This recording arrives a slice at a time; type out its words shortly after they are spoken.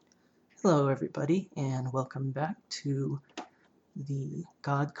Hello, everybody, and welcome back to the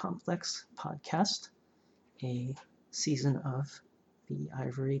God Complex podcast, a season of the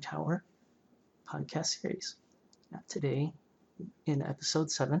Ivory Tower podcast series. Today, in episode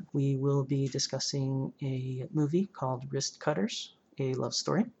 7, we will be discussing a movie called Wristcutters, a love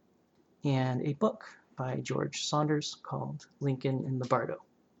story, and a book by George Saunders called Lincoln in the Bardo.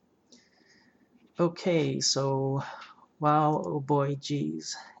 Okay, so wow, oh boy,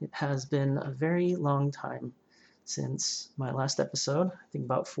 geez, it has been a very long time since my last episode, I think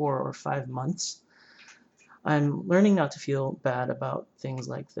about 4 or 5 months. I'm learning not to feel bad about things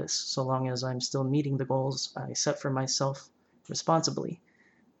like this, so long as I'm still meeting the goals I set for myself responsibly,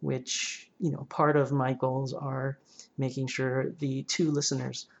 which, part of my goals are making sure the 2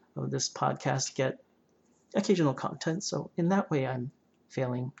 listeners of this podcast get occasional content. So in that way, I'm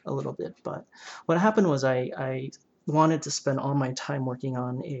failing a little bit. But what happened was I wanted to spend all my time working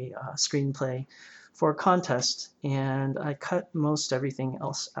on a screenplay for a contest, and I cut most everything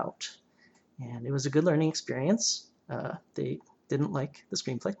else out. And it was a good learning experience. They didn't like the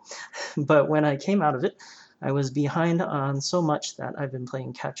screenplay, but when I came out of it, I was behind on so much that I've been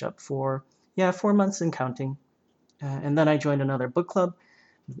playing catch up for 4 months and counting. And then I joined another book club,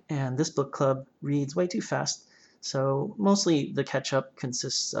 and this book club reads way too fast. So mostly the catch up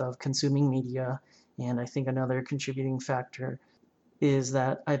consists of consuming media, and I think another contributing factor is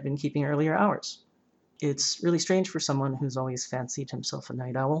that I've been keeping earlier hours. It's really strange for someone who's always fancied himself a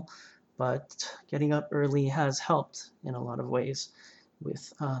night owl, but getting up early has helped in a lot of ways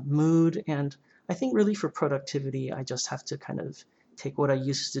with mood, and I think really for productivity, I just have to kind of take what I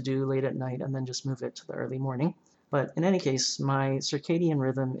used to do late at night and then just move it to the early morning. But in any case, my circadian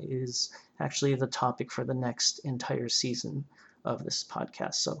rhythm is actually the topic for the next entire season of this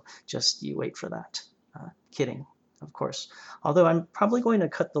podcast. So just you wait for that. Kidding, of course. Although I'm probably going to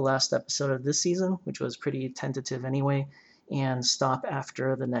cut the last episode of this season, which was pretty tentative anyway, and stop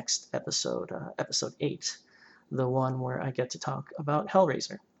after the next episode, episode 8, the one where I get to talk about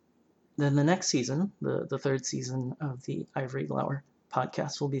Hellraiser. Then the next season, the third season of the Ivory Tower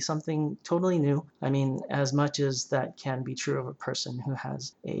podcast, will be something totally new. I mean, as much as that can be true of a person who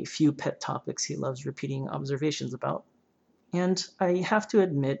has a few pet topics he loves repeating observations about. And I have to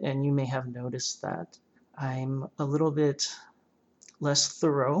admit, and you may have noticed, that I'm a little bit less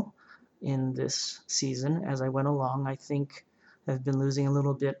thorough in this season as I went along. I think I've been losing a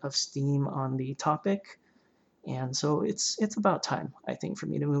little bit of steam on the topic, and so it's about time, I think, for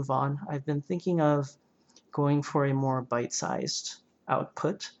me to move on. I've been thinking of going for a more bite-sized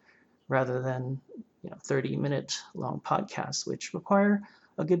output rather than 30-minute long podcasts, which require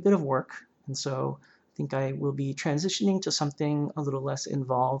a good bit of work. And so I think I will be transitioning to something a little less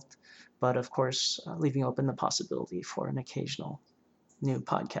involved, but of course, leaving open the possibility for an occasional new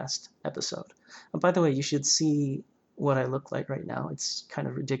podcast episode. And by the way, you should see what I look like right now. It's kind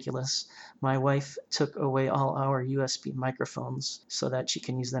of ridiculous. My wife took away all our USB microphones so that she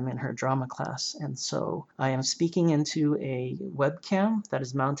can use them in her drama class. And so I am speaking into a webcam that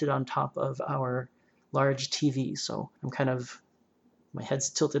is mounted on top of our large TV. So my head's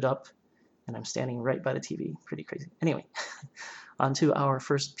tilted up and I'm standing right by the TV. Pretty crazy. Anyway, on to our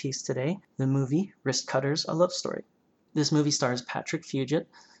first piece today, the movie Wristcutters, A Love Story. This movie stars Patrick Fugit,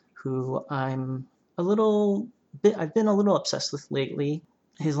 who I've been a little obsessed with lately.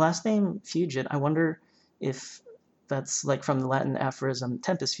 His last name, Fugit, I wonder if that's like from the Latin aphorism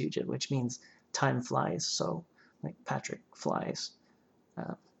tempus fugit, which means time flies. So like Patrick flies.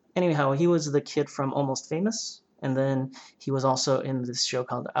 Anyhow, he was the kid from Almost Famous, and then he was also in this show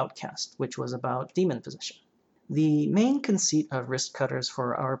called Outcast, which was about demon possession. The main conceit of Wristcutters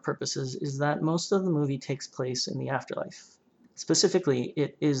for our purposes is that most of the movie takes place in the afterlife. Specifically,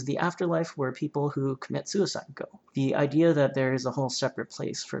 it is the afterlife where people who commit suicide go. The idea that there is a whole separate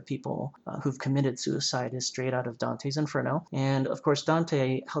place for people who've committed suicide is straight out of Dante's Inferno. And of course,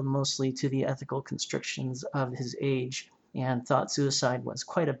 Dante held mostly to the ethical constrictions of his age and thought suicide was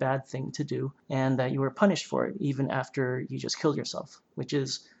quite a bad thing to do and that you were punished for it even after you just killed yourself, which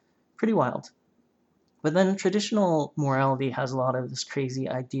is pretty wild. But then traditional morality has a lot of this crazy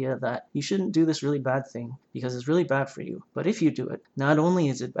idea that you shouldn't do this really bad thing because it's really bad for you. But if you do it, not only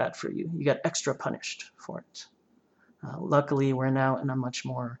is it bad for you, you get extra punished for it. Luckily, we're now in a much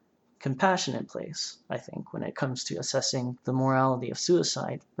more compassionate place, I think, when it comes to assessing the morality of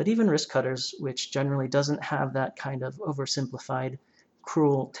suicide. But even Wristcutters, which generally doesn't have that kind of oversimplified,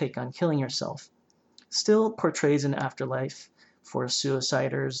 cruel take on killing yourself, still portrays an afterlife for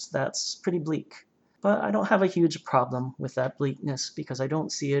suiciders that's pretty bleak. But I don't have a huge problem with that bleakness because I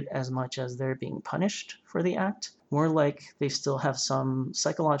don't see it as much as they're being punished for the act, more like they still have some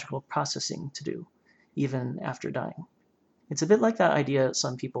psychological processing to do, even after dying. It's a bit like that idea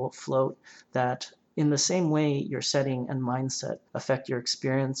some people float that in the same way your setting and mindset affect your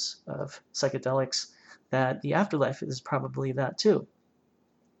experience of psychedelics, that the afterlife is probably that too.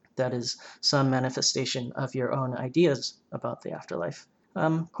 That is some manifestation of your own ideas about the afterlife.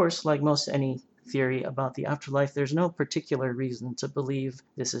 Of course, like most any theory about the afterlife, there's no particular reason to believe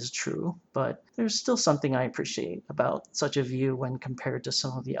this is true, but there's still something I appreciate about such a view when compared to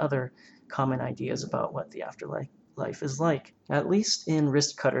some of the other common ideas about what the afterlife is like. At least in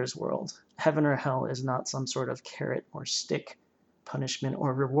Wristcutters' world, heaven or hell is not some sort of carrot or stick, punishment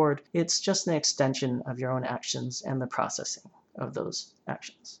or reward. It's just an extension of your own actions and the processing of those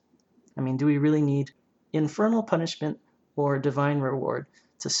actions. I mean, do we really need infernal punishment or divine reward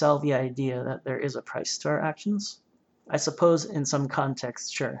to sell the idea that there is a price to our actions? I suppose in some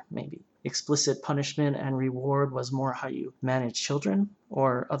contexts, sure, maybe. Explicit punishment and reward was more how you manage children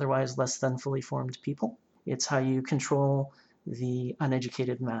or otherwise less than fully formed people. It's how you control the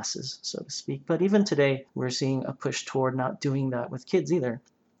uneducated masses, so to speak. But even today, we're seeing a push toward not doing that with kids either.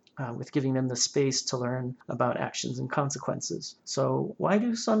 With giving them the space to learn about actions and consequences. So why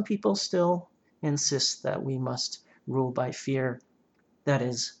do some people still insist that we must rule by fear, that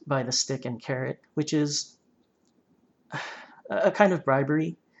is, by the stick and carrot, which is a kind of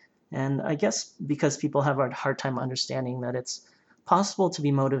bribery? And I guess because people have a hard time understanding that it's possible to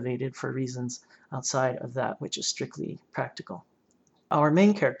be motivated for reasons outside of that which is strictly practical. Our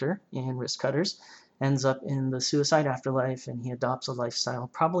main character in Wristcutters ends up in the suicide afterlife, and he adopts a lifestyle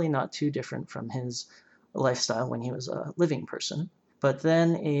probably not too different from his lifestyle when he was a living person. But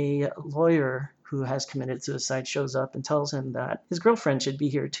then a lawyer who has committed suicide shows up and tells him that his girlfriend should be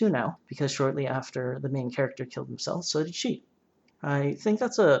here too now, because shortly after the main character killed himself, so did she. I think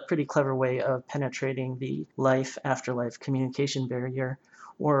that's a pretty clever way of penetrating the life-afterlife communication barrier,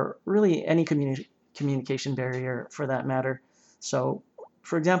 or really any communication barrier for that matter. So,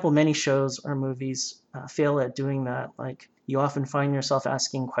 for example, many shows or movies fail at doing that. Like, you often find yourself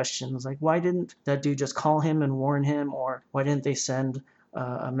asking questions like, why didn't that dude just call him and warn him? Or why didn't they send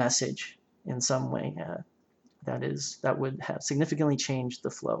a message in some way that would have significantly changed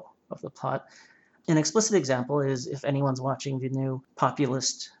the flow of the plot? An explicit example is if anyone's watching the new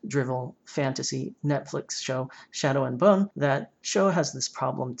populist drivel fantasy Netflix show Shadow and Bone, that show has this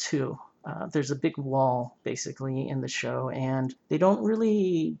problem too. There's a big wall basically in the show, and they don't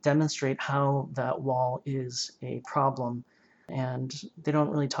really demonstrate how that wall is a problem, and they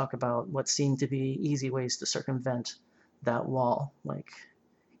don't really talk about what seem to be easy ways to circumvent that wall, like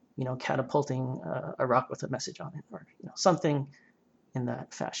catapulting a rock with a message on it, or something in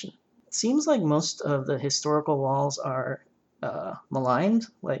that fashion. It seems like most of the historical walls are maligned,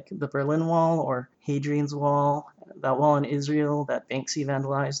 like the Berlin Wall or Hadrian's Wall, that wall in Israel that Banksy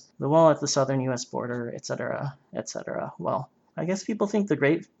vandalized, the wall at the southern US border, etc., etc. Well, I guess people think the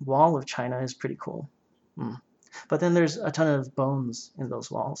Great Wall of China is pretty cool. But then there's a ton of bones in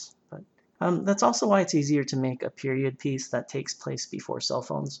those walls. But that's also why it's easier to make a period piece that takes place before cell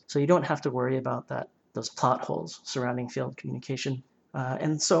phones, so you don't have to worry about those plot holes surrounding field communication.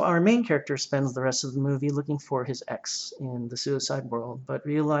 And so our main character spends the rest of the movie looking for his ex in the suicide world, but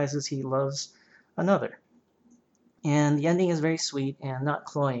realizes he loves another. And the ending is very sweet and not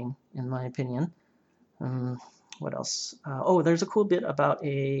cloying, in my opinion. What else? There's a cool bit about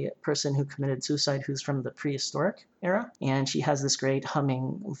a person who committed suicide who's from the prehistoric era, and she has this great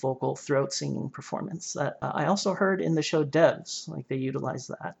humming vocal throat singing performance that I also heard in the show Devs. Like, they utilized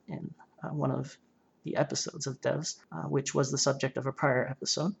that in one of the episodes of Devs, which was the subject of a prior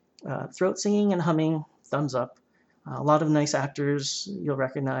episode. Throat singing and humming, thumbs up. A lot of nice actors you'll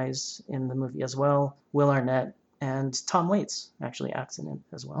recognize in the movie as well. Will Arnett and Tom Waits actually acts in it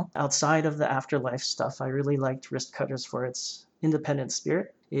as well. Outside of the afterlife stuff, I really liked Wristcutters for its independent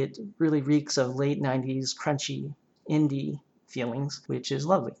spirit. It really reeks of late 90s crunchy indie feelings, which is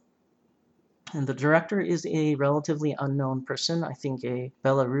lovely. And the director is a relatively unknown person, I think a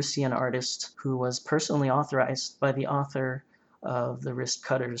Belarusian artist who was personally authorized by the author of the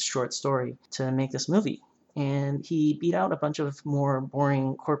Wristcutters short story to make this movie. And he beat out a bunch of more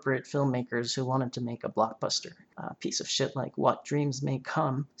boring corporate filmmakers who wanted to make a blockbuster piece of shit like What Dreams May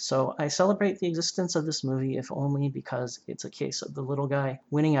Come. So I celebrate the existence of this movie, if only because it's a case of the little guy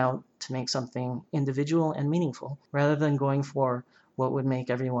winning out to make something individual and meaningful, rather than going for what would make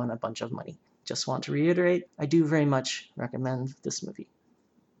everyone a bunch of money. Just want to reiterate, I do very much recommend this movie.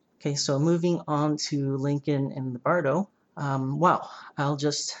 Okay, so moving on to Lincoln and the Bardo. Wow, I'll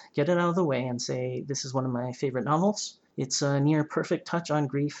just get it out of the way and say this is one of my favorite novels. It's a near perfect touch on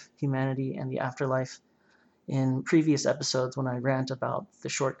grief, humanity, and the afterlife. In previous episodes, when I rant about the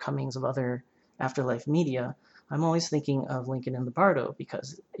shortcomings of other afterlife media, I'm always thinking of Lincoln in the Bardo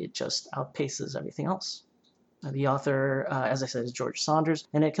because it just outpaces everything else. The author, as I said, is George Saunders,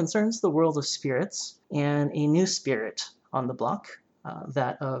 and it concerns the world of spirits and a new spirit on the block,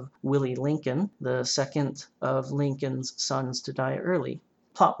 that of Willie Lincoln, the second of Lincoln's sons to die early.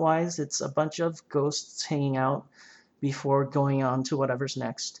 Plot-wise, it's a bunch of ghosts hanging out before going on to whatever's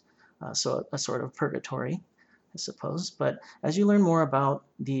next, so a sort of purgatory, I suppose. But as you learn more about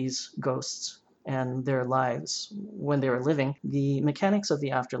these ghosts and their lives when they were living, the mechanics of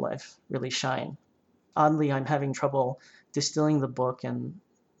the afterlife really shine. Oddly, I'm having trouble distilling the book, and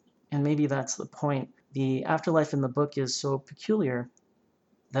maybe that's the point. The afterlife in the book is so peculiar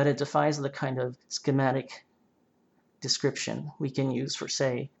that it defies the kind of schematic description we can use for,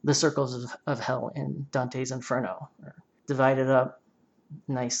 say, the circles of hell in Dante's Inferno, or divided up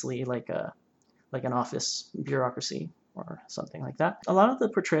nicely like an office bureaucracy or something like that. A lot of the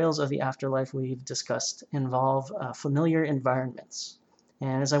portrayals of the afterlife we've discussed involve familiar environments.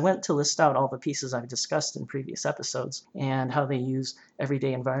 And as I went to list out all the pieces I've discussed in previous episodes and how they use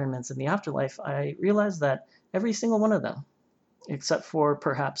everyday environments in the afterlife, I realized that every single one of them, except for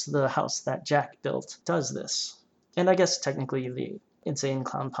perhaps the house that Jack built, does this. And I guess technically the Insane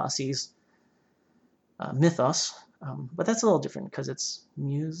Clown Posse's mythos, but that's a little different because it's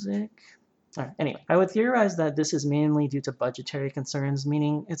music. Anyway, I would theorize that this is mainly due to budgetary concerns,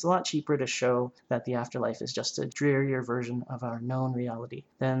 meaning it's a lot cheaper to show that the afterlife is just a drearier version of our known reality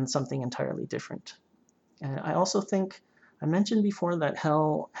than something entirely different. And I also think I mentioned before that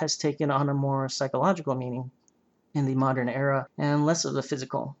hell has taken on a more psychological meaning in the modern era and less of a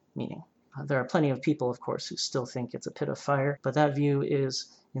physical meaning. There are plenty of people, of course, who still think it's a pit of fire, but that view is,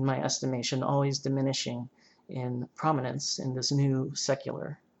 in my estimation, always diminishing in prominence in this new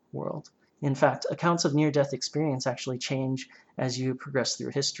secular world. In fact, accounts of near-death experience actually change as you progress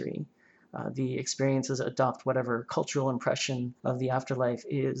through history. The experiences adopt whatever cultural impression of the afterlife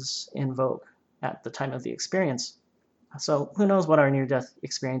is in vogue at the time of the experience. So who knows what our near-death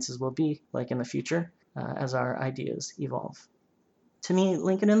experiences will be like in the future as our ideas evolve. To me,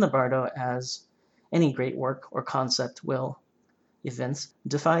 Lincoln in the Bardo, as any great work or concept will evince,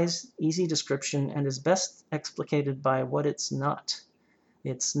 defies easy description and is best explicated by what it's not.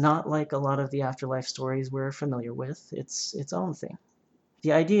 It's not like a lot of the afterlife stories we're familiar with. It's its own thing.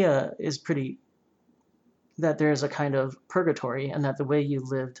 The idea is that there is a kind of purgatory and that the way you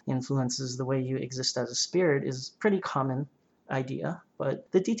lived influences the way you exist as a spirit is pretty common idea, but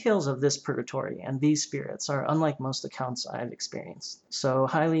the details of this purgatory and these spirits are unlike most accounts I've experienced. So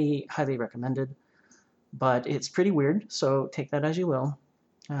highly, highly recommended, but it's pretty weird, so take that as you will.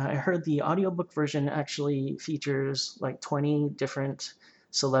 I heard the audiobook version actually features like 20 different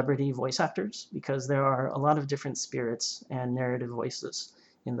celebrity voice actors because there are a lot of different spirits and narrative voices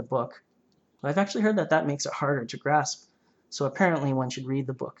in the book. I've actually heard that makes it harder to grasp, so apparently one should read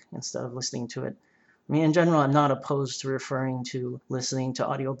the book instead of listening to it. I mean, in general, I'm not opposed to referring to listening to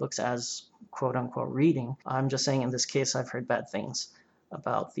audiobooks as quote-unquote reading. I'm just saying in this case I've heard bad things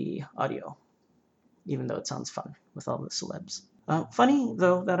about the audio, even though it sounds fun with all the celebs. Funny,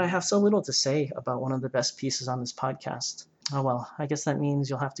 though, that I have so little to say about one of the best pieces on this podcast. Oh well, I guess that means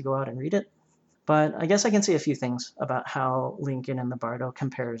you'll have to go out and read it. But I guess I can say a few things about how Lincoln and the Bardo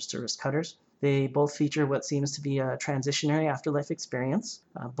compares to Wristcutters. They both feature what seems to be a transitionary afterlife experience.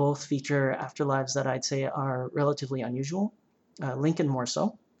 Both feature afterlives that I'd say are relatively unusual, Lincoln more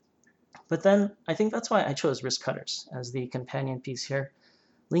so. But then I think that's why I chose Wristcutters as the companion piece here.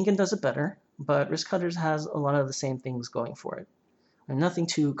 Lincoln does it better, but Wristcutters has a lot of the same things going for it. And nothing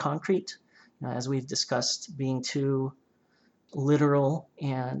too concrete, as we've discussed, being too literal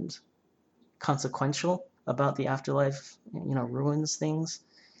and consequential about the afterlife, ruins things.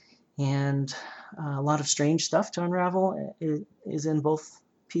 And a lot of strange stuff to unravel is in both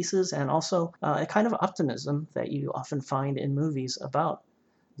pieces, and also a kind of optimism that you often find in movies about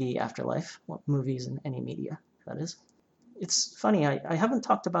the afterlife, movies in any media, that is. It's funny, I haven't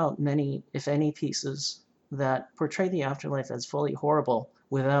talked about many, if any, pieces that portray the afterlife as fully horrible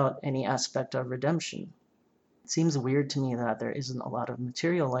without any aspect of redemption. It seems weird to me that there isn't a lot of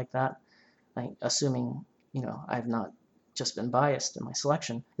material like that, assuming, I've not just been biased in my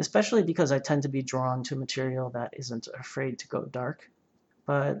selection, especially because I tend to be drawn to material that isn't afraid to go dark.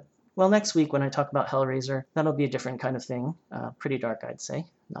 But, well, next week when I talk about Hellraiser, that'll be a different kind of thing. Pretty dark, I'd say.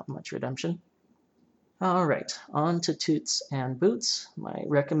 Not much redemption. All right, on to Toots and Boots, my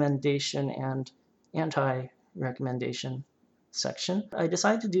recommendation and anti-recommendation section. I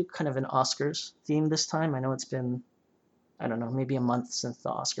decided to do kind of an Oscars theme this time. I know it's been I don't know, maybe a month since the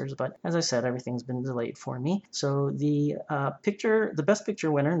Oscars, but as I said, everything's been delayed for me. So the Best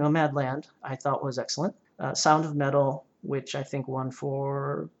Picture winner, Nomadland, I thought was excellent. Sound of Metal, which I think won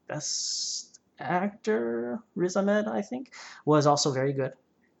for Best Actor, Riz Ahmed, I think, was also very good.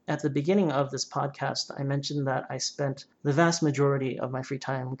 At the beginning of this podcast, I mentioned that I spent the vast majority of my free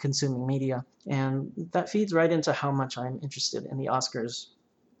time consuming media, and that feeds right into how much I'm interested in the Oscars,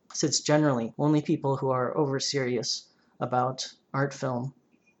 since generally only people who are over serious about art film,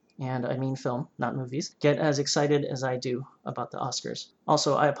 and I mean film, not movies, get as excited as I do about the Oscars.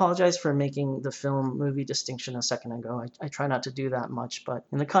 Also, I apologize for making the film-movie distinction a second ago. I try not to do that much, but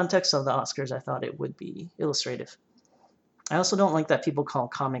in the context of the Oscars, I thought it would be illustrative. I also don't like that people call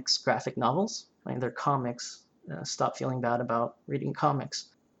comics graphic novels. I mean, they're comics. Stop feeling bad about reading comics.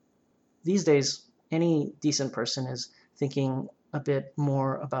 These days, any decent person is thinking a bit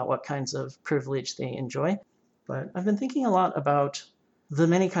more about what kinds of privilege they enjoy. But I've been thinking a lot about the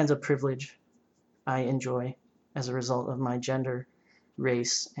many kinds of privilege I enjoy as a result of my gender,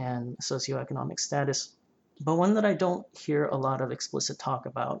 race, and socioeconomic status. But one that I don't hear a lot of explicit talk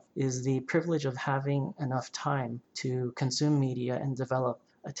about is the privilege of having enough time to consume media and develop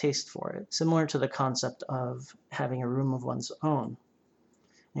a taste for it, similar to the concept of having a room of one's own.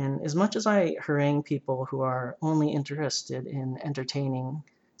 And as much as I harangue people who are only interested in entertaining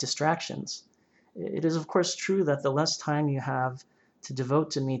distractions, it is of course true that the less time you have to devote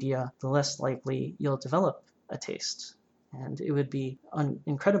to media, the less likely you'll develop a taste. And it would be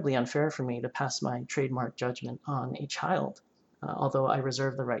incredibly unfair for me to pass my trademark judgment on a child, although I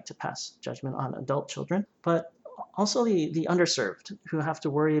reserve the right to pass judgment on adult children, but also the underserved, who have to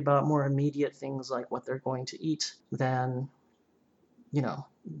worry about more immediate things like what they're going to eat than,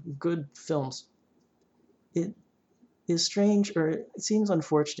 good films. It is strange, or it seems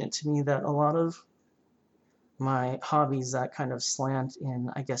unfortunate to me that a lot of my hobbies that kind of slant in,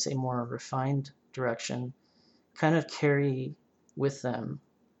 I guess, a more refined direction kind of carry with them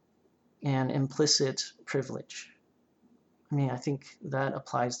an implicit privilege. I mean, I think that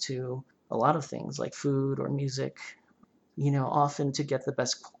applies to a lot of things like food or music. Often to get the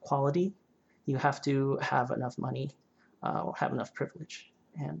best quality, you have to have enough money, have enough privilege.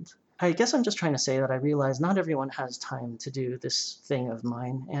 And I guess I'm just trying to say that I realize not everyone has time to do this thing of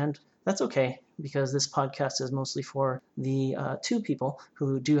mine, and that's okay, because this podcast is mostly for the 2 people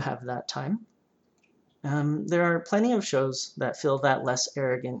who do have that time. There are plenty of shows that feel that less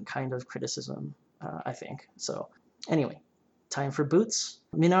arrogant kind of criticism, I think. So anyway, time for Boots.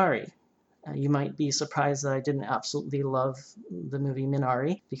 Minari. You might be surprised that I didn't absolutely love the movie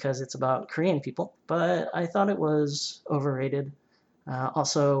Minari because it's about Korean people, but I thought it was overrated.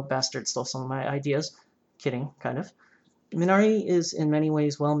 Also, Bastard stole some of my ideas. Kidding, kind of. Minari is in many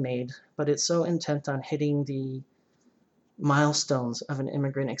ways well made, but it's so intent on hitting the milestones of an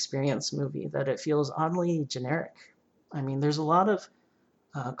immigrant experience movie that it feels oddly generic. I mean, there's a lot of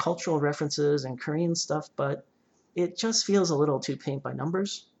cultural references and Korean stuff, but it just feels a little too paint by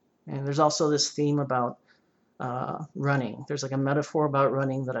numbers. And there's also this theme about running. There's like a metaphor about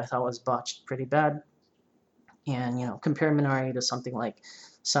running that I thought was botched pretty bad. And, compare Minari to something like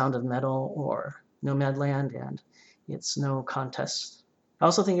Sound of Metal or Nomadland, and it's no contest. I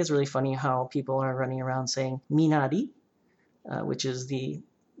also think it's really funny how people are running around saying Minari, which is the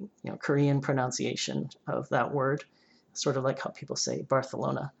Korean pronunciation of that word, sort of like how people say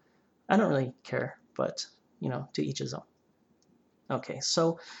Barcelona. I don't really care, but, to each his own. Okay,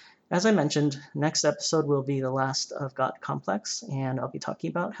 so as I mentioned, next episode will be the last of God Complex, and I'll be talking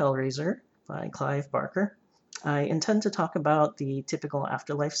about Hellraiser by Clive Barker. I intend to talk about the typical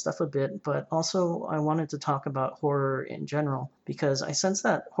afterlife stuff a bit, but also I wanted to talk about horror in general, because I sense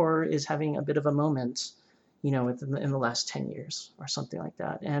that horror is having a bit of a moment, in the last 10 years or something like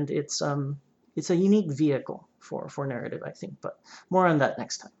that. And it's a unique vehicle for narrative, I think, but more on that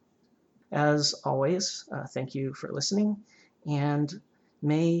next time. As always, thank you for listening, and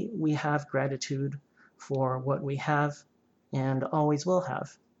may we have gratitude for what we have and always will have,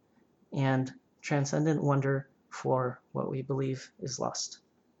 and transcendent wonder for what we believe is lost.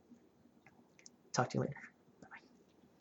 Talk to you later.